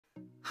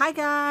Hi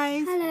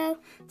guys! Hello.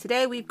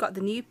 Today we've got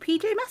the new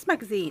pyjamas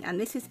magazine and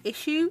this is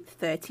issue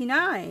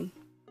 39.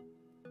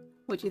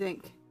 What do you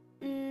think?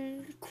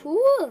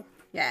 Cool.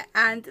 Yeah,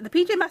 and the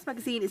pyjamas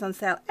magazine is on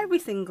sale every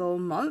single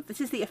month.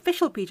 This is the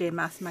official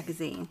pyjamas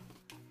magazine.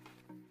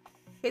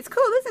 It's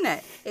cool, isn't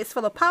it? It's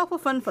full of powerful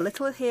fun for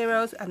little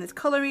heroes, and there's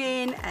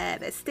colouring,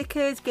 there's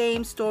stickers,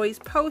 games, stories,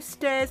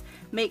 posters,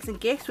 makes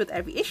and gifts with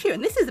every issue.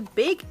 And this is a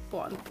big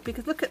one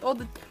because look at all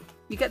the,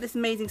 you get this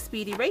amazing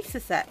speedy racer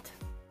set.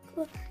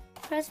 Cool.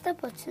 Press the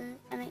button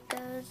and it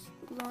goes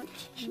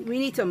launching. We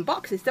need to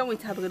unbox this, don't we,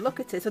 to have a good look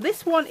at it. So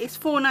this one is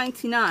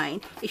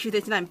 $4.99, issue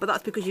 39, but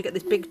that's because you get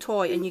this big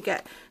toy and you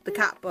get the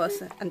cat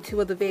bus and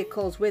 2 other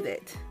vehicles with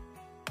it.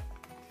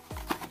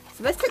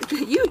 So let's take,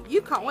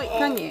 you can't wait,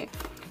 can you?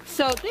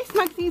 So this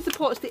magazine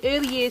supports the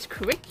early years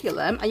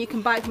curriculum and you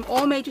can buy it from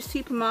all major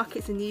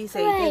supermarkets and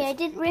newsagents. Hooray, I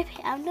didn't rip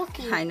it, I'm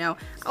lucky. I know.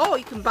 Or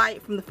you can buy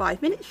it from the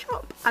 5-minute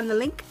shop and the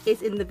link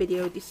is in the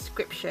video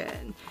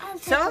description. I'll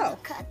take a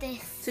look at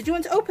this. So do you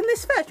want to open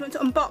this first? Do you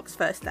want to unbox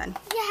first then?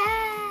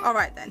 Yeah.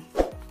 Alright then.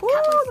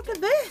 Oh, look at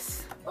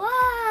this. Wow.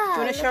 Do you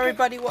want to show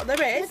everybody what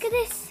there is? Look at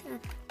this.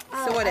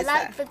 So what is I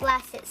like there? the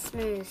glass, it's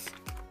smooth.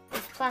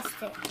 It's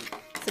plastic.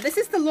 So this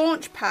is the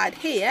launch pad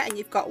here and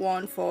you've got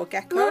one for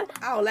Gekko,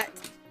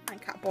 Owlette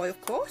and Catboy of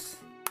course.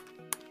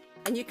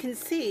 And you can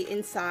see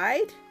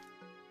inside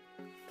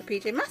the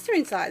PJ Master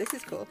inside. This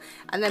is cool.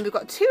 And then we've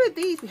got 2 of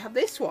these. We have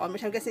this one,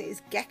 which I'm guessing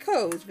is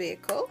Gekko's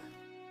vehicle.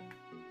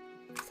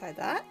 Inside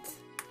that.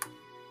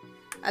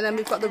 And then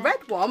we've got the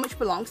red one, which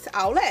belongs to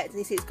Owlette. And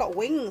you see it's got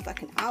wings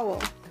like an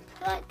owl.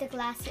 I like the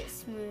glass, it's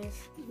smooth.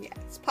 Yeah,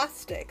 it's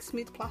plastic,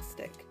 smooth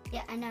plastic.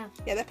 Yeah, I know.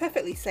 Yeah, they're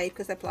perfectly safe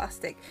because they're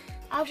plastic.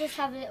 I'll just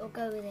have a little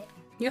go with it.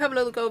 You have a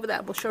little go over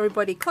there. We'll show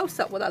everybody close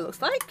up what that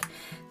looks like.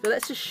 So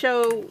let's just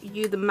show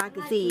you the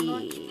magazine.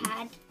 Launch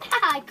pad.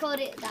 I called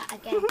it that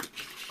again.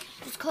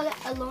 Just call it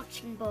a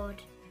launching board.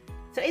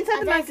 So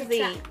inside the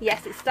magazine,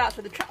 yes, it starts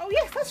with a track. Oh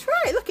yes, that's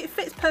right. Look, it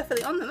fits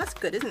perfectly on them. That's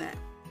good, isn't it?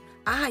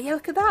 Ah, yeah,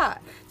 look at that.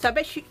 So I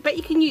bet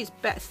you can use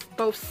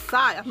both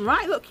sides. I'm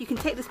right. Look, you can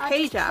take this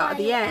page out at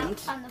the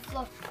end.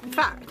 In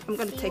fact, I'm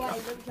going to take it off.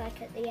 It looks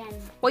like at the end.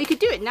 Well, you could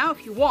do it now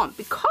if you want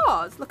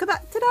because look at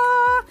that.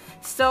 Ta-da!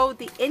 So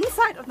the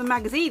inside of the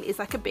magazine is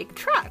like a big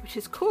track, which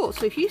is cool.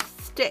 So if you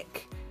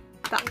stick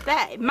that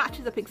there, it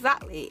matches up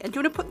exactly. And do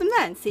you want to put them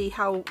there and see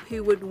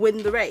who would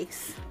win the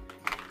race?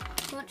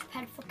 Launch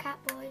pad for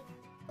Catboy,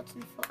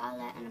 button for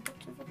Owlette, and a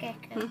button for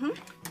Gekko.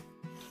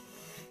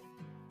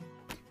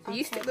 So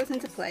you stick those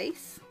into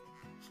place.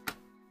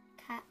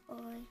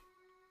 Catboy,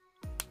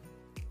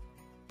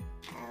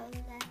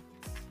 Owlette,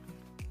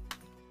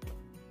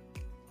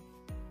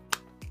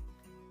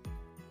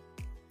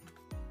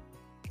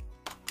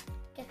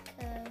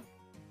 Gekko.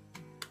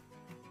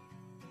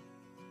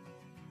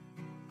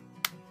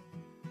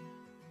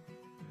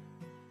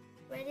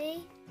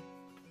 Ready?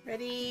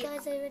 Ready? You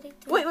guys are ready?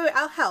 Wait,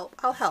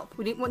 I'll help.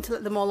 We didn't want to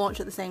let them all launch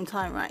at the same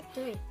time, right?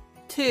 3,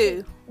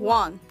 2,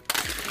 1.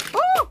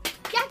 Oh!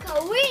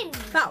 Gekko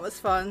wins! That was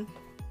fun.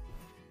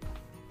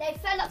 They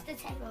fell off the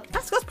table.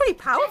 That's pretty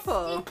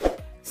powerful.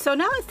 So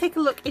now let's take a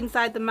look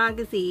inside the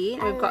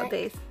magazine. We've got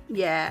this.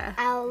 Yeah.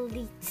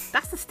 Owlette.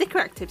 That's the sticker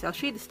activity. I'll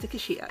show you the sticker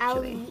sheet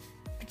actually. Owlette.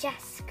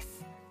 Jasks.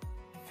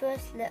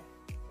 First look.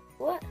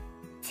 What?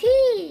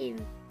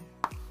 Team.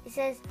 It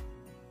says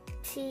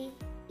T-E-A-M.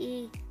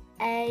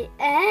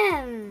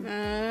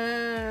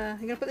 You're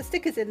going to put the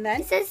stickers in then?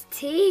 It says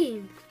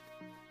team.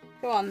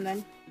 Go on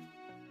then.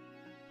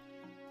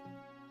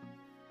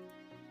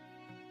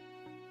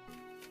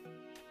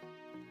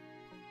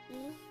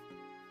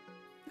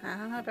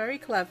 Ah, very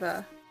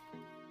clever.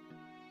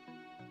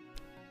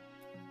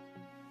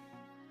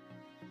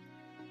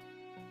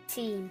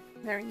 Team.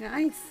 Very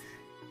nice.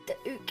 The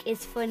ook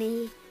is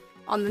funny.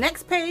 On the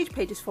next page,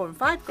 pages 4 and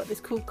 5, got this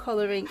cool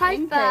colouring High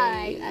in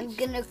five. page. I'm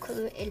gonna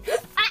colour it in.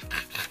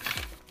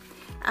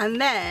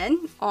 And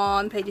then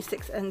on pages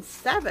 6 and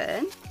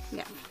 7,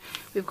 yeah,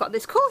 we've got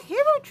this cool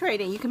hero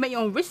training. You can make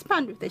your own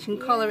wristband with this. You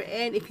can colour it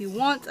in if you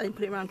want and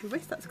put it around your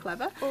wrist. That's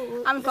clever.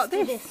 Oh, and we've got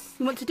this.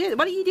 You want to do it?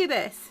 Why don't you do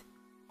this?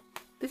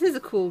 This is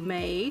a cool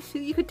maze.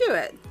 You could do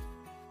it.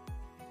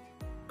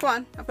 Go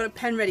on. I've got a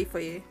pen ready for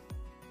you.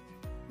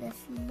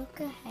 Let's look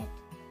ahead.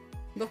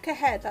 Look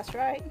ahead. That's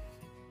right.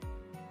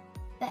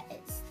 But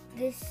it's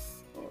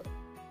this or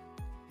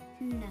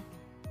no,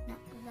 not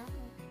that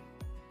one.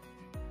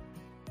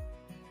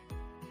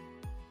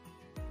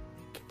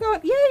 Keep going.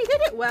 Yeah, you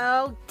did it.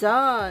 Well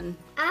done.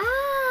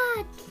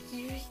 Ah!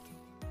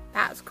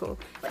 That's cool.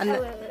 Wait, And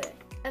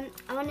wait.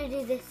 I want to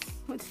do this.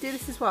 want to do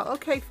this as well?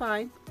 Okay,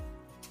 fine.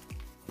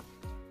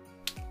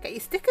 Get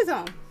your stickers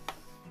on.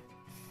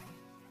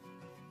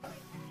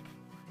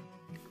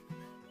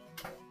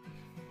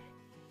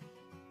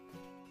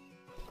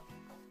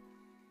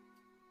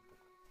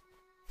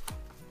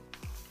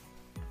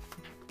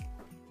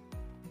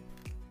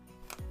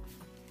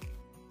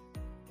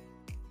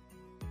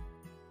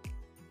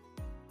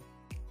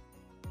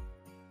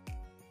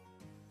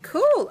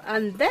 Cool,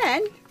 and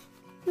then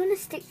You want to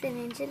stick the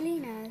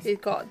Ninjalinos?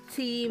 we've got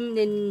Team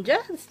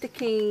Ninja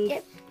sticking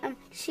Yep.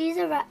 She's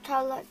a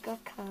reptile like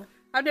Gekko.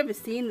 I've never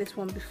seen this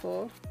one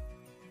before.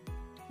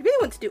 You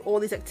really want to do all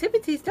these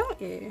activities,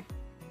 don't you?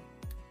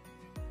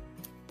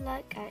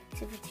 Like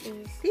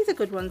activities. These are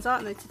good ones,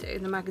 aren't they, to do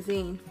in the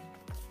magazine?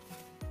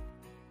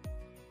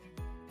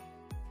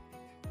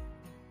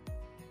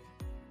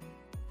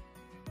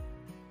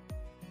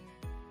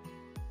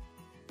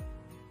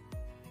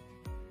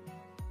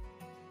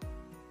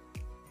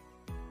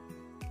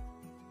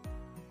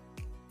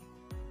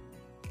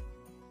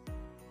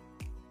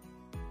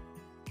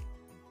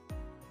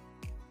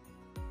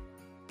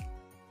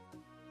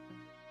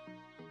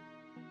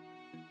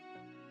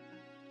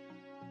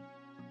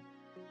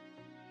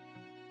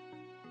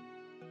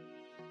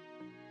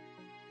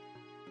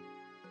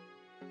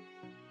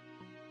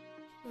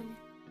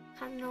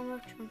 Count number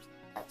of drums.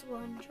 That's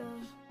 1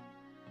 drum.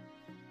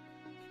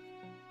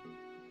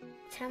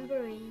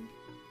 Tambourine.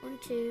 1,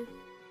 2,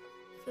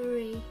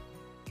 3.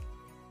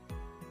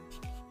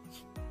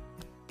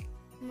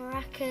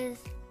 Maracas.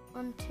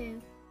 1,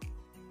 2,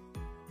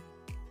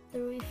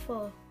 3,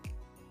 4.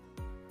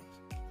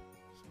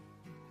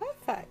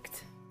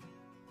 Perfect.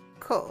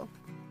 Cool.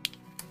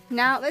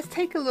 Now let's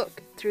take a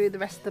look through the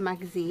rest of the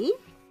magazine.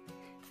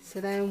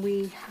 So then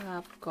we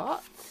have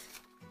got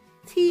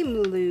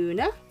Team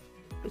Luna,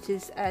 which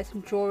is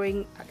some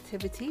drawing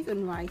activities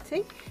and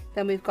writing.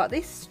 Then we've got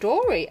this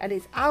story, and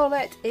it's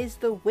Owlette is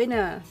the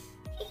winner.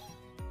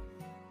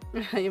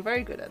 You're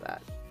very good at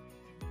that.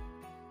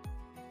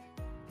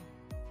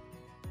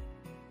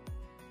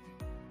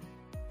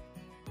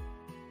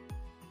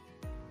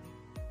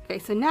 Okay,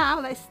 so now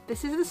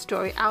this is the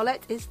story.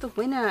 Owlette is the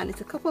winner, and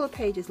it's a couple of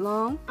pages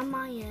long.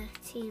 Amaya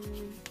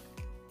team.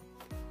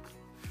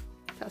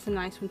 That's a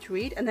nice one to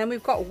read. And then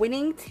we've got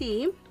winning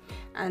team.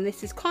 And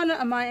this is Connor,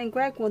 Amaya and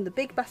Greg won the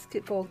big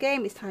basketball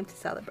game. It's time to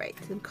celebrate.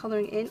 Some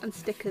colouring in and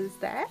stickers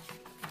there.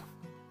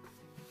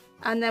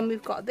 And then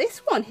we've got this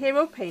one,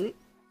 Hero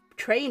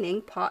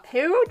Training Part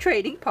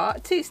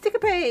 2 sticker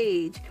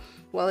page.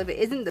 Well, if it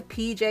isn't the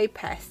PJ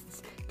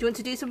Pests. Do you want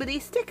to do some of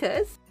these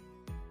stickers?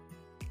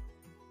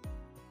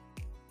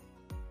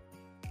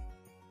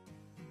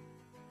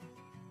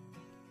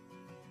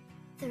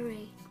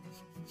 Three.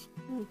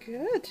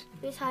 Good.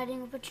 Who's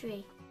hiding up a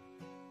tree?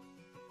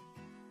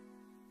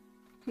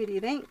 Who do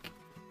you think?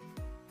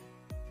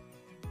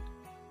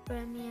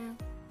 Romeo.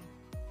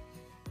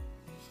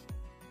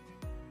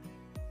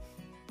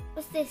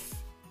 What's this?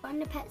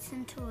 Find the pets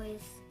and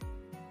toys.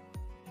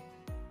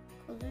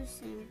 Colour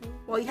symbol.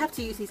 Well, you have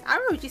to use these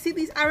arrows. You see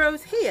these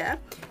arrows here?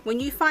 When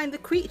you find the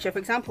creature, for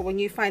example, when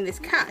you find this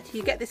cat,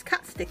 you get this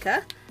cat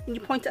sticker and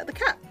you point at the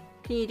cat.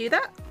 Can you do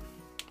that?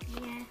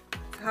 Yeah.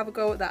 So have a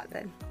go at that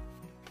then.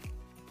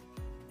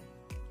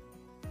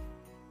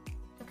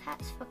 The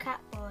cat's for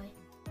Catboy.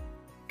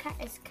 Cat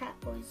is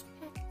Catboy's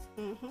pet.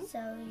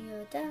 So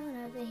you're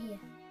down over here.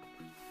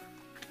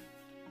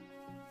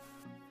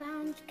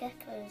 Found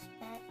Gekko's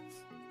pet.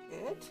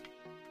 Good.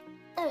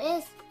 There it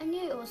is. I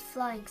knew it was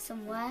flying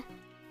somewhere.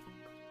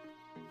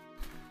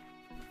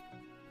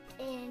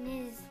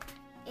 In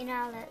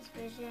Owlette's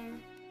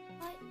vision.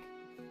 Like.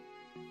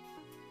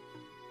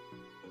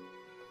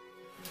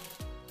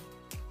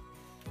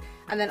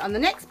 And then on the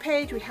next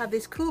page we have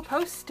this cool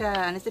poster,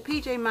 and it's a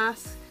PJ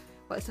Masks.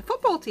 Well, it's a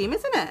football team,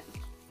 isn't it?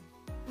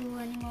 Any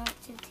more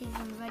activities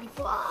I'm ready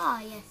for?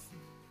 Yes.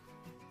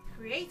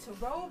 Create a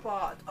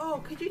robot.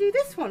 Oh, could you do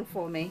this one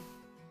for me?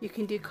 You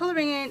can do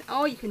colouring in.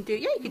 Oh, you can do,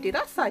 yeah, you can do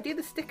that side. Do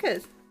the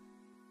stickers.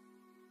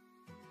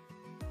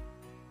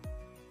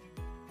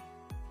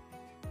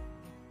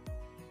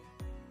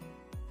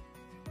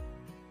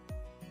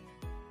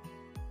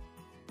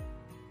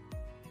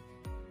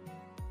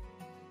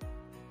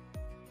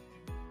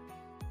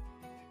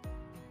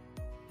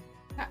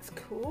 That's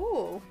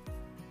cool.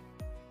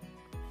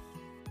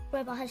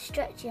 Robot has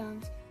stretchy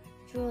arms.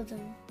 Draw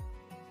them.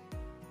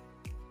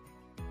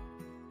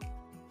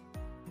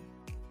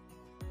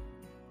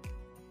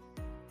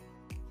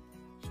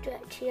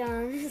 Stretchy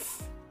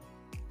arms.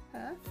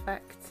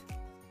 Perfect.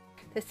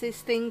 There's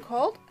this thing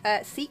called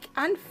Seek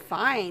and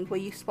Find, where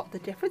you spot the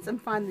difference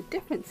and find the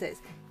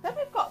differences. Then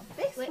we've got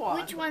this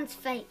one. Which one's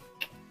fake?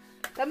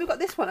 Then we've got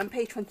this one on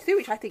page 22,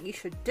 which I think you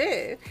should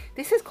do.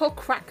 This is called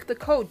Crack the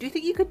Code. Do you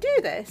think you could do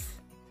this?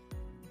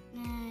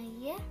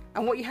 Yeah.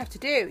 And what you have to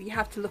do, you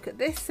have to look at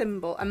this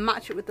symbol and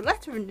match it with the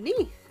letter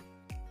underneath.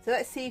 So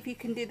let's see if you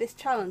can do this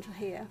challenge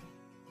here.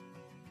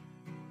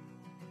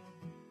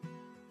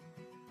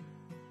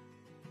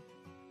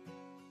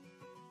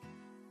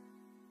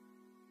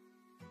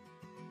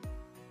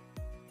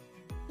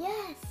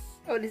 Yes.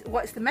 Oh,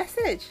 what's the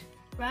message?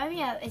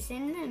 Romeo is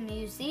in the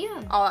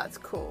museum. Oh, that's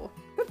cool.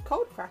 Good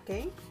code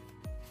cracking.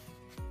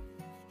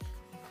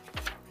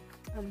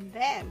 And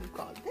then we've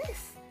got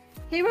this.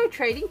 Hero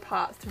Trading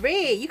Part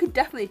 3. You could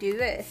definitely do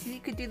this. You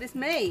could do this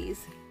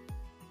maze.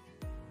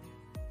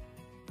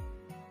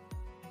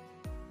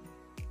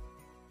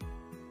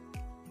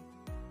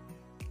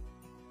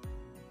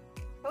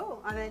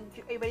 Cool. And then,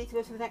 are you ready to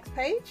go to the next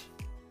page?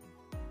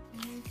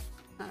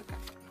 Okay.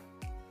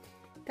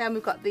 Then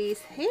we've got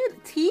these here,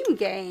 team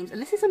games, and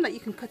this is something that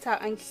you can cut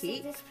out and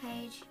keep. This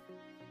page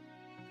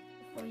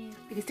for you.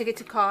 You can stick it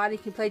to card and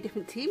you can play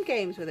different team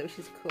games with it, which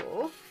is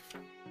cool.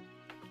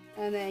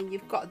 And then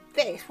you've got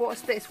this.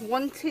 What's this?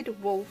 Wanted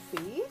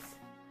Wolfies.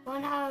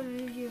 1 hour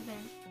movie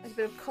event. There's a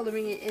bit of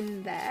colouring it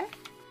in there.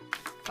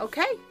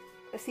 Okay,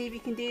 let's see if you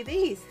can do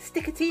these.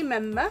 Stick a team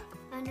member.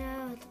 I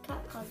know, the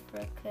cat card's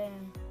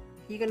broken.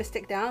 You're going to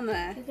stick down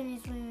there. You can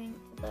use moving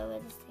to go where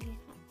the sticky cat.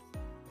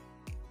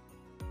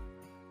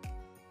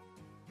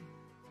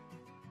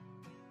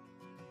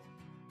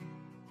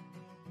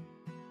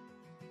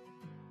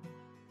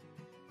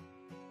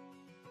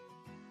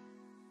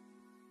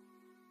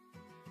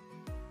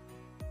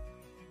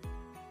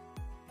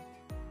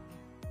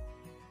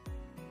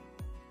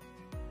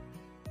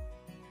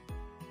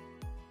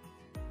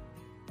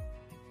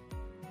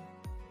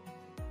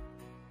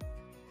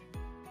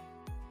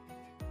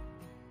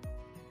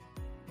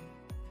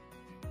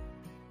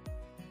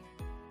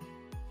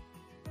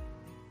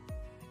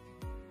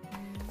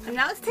 And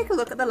now let's take a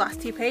look at the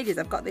last 2 pages.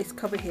 I've got this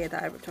cover here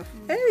that I ripped off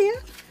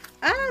earlier.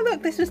 Ah,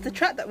 look, this was the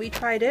track that we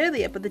tried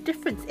earlier, but the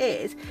difference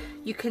is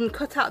you can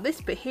cut out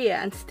this bit here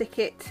and stick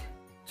it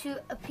to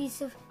a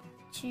piece of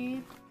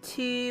tube.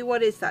 To,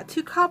 what is that?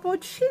 2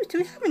 cardboard tubes. Do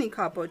we have any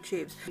cardboard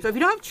tubes? So if you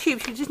don't have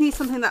tubes, you just need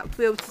something that will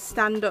be able to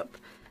stand up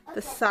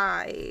the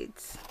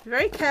sides. Be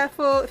very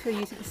careful if you're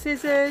using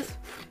scissors.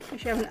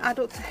 Make sure you have an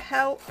adult to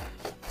help.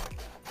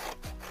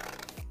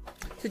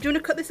 So do you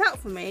want to cut this out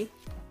for me?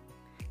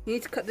 You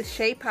need to cut the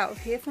shape out of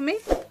here for me.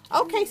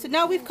 Okay, so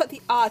now we've cut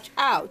the arch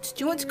out.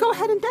 Do you want to go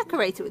ahead and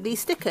decorate it with these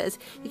stickers?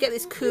 You get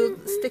these cool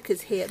stickers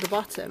here at the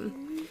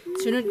bottom.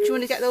 So do you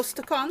want to get those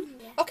stuck on?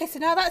 Okay, so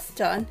now that's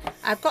done.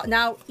 I've got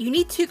now, you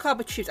need 2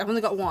 cardboard tubes. I've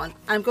only got 1.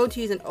 I'm going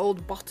to use an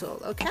old bottle,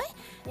 okay?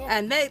 Yeah,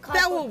 and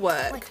that will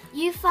work. Wait,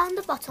 you found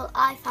the bottle,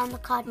 I found the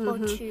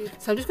cardboard tube.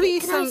 So I'm just going to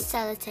use some...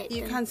 Can I sellotape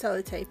You them? can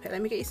sellotape it.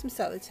 Let me get you some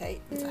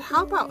sellotape. So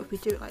how about if we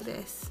do it like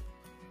this?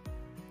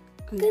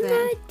 And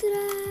then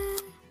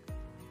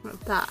like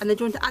that. And then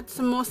do you want to add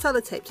some more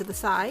sellotape to the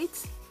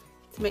sides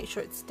to make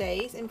sure it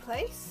stays in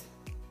place?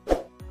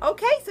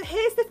 Okay, so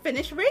here's the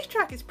finished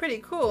racetrack. It's pretty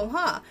cool,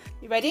 huh?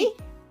 You ready?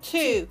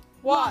 2,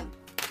 1.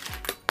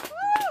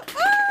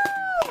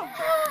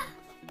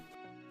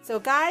 So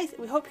guys,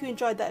 we hope you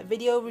enjoyed that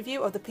video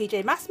review of the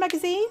PJ Masks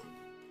magazine,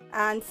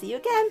 and see you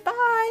again.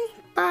 Bye.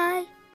 Bye.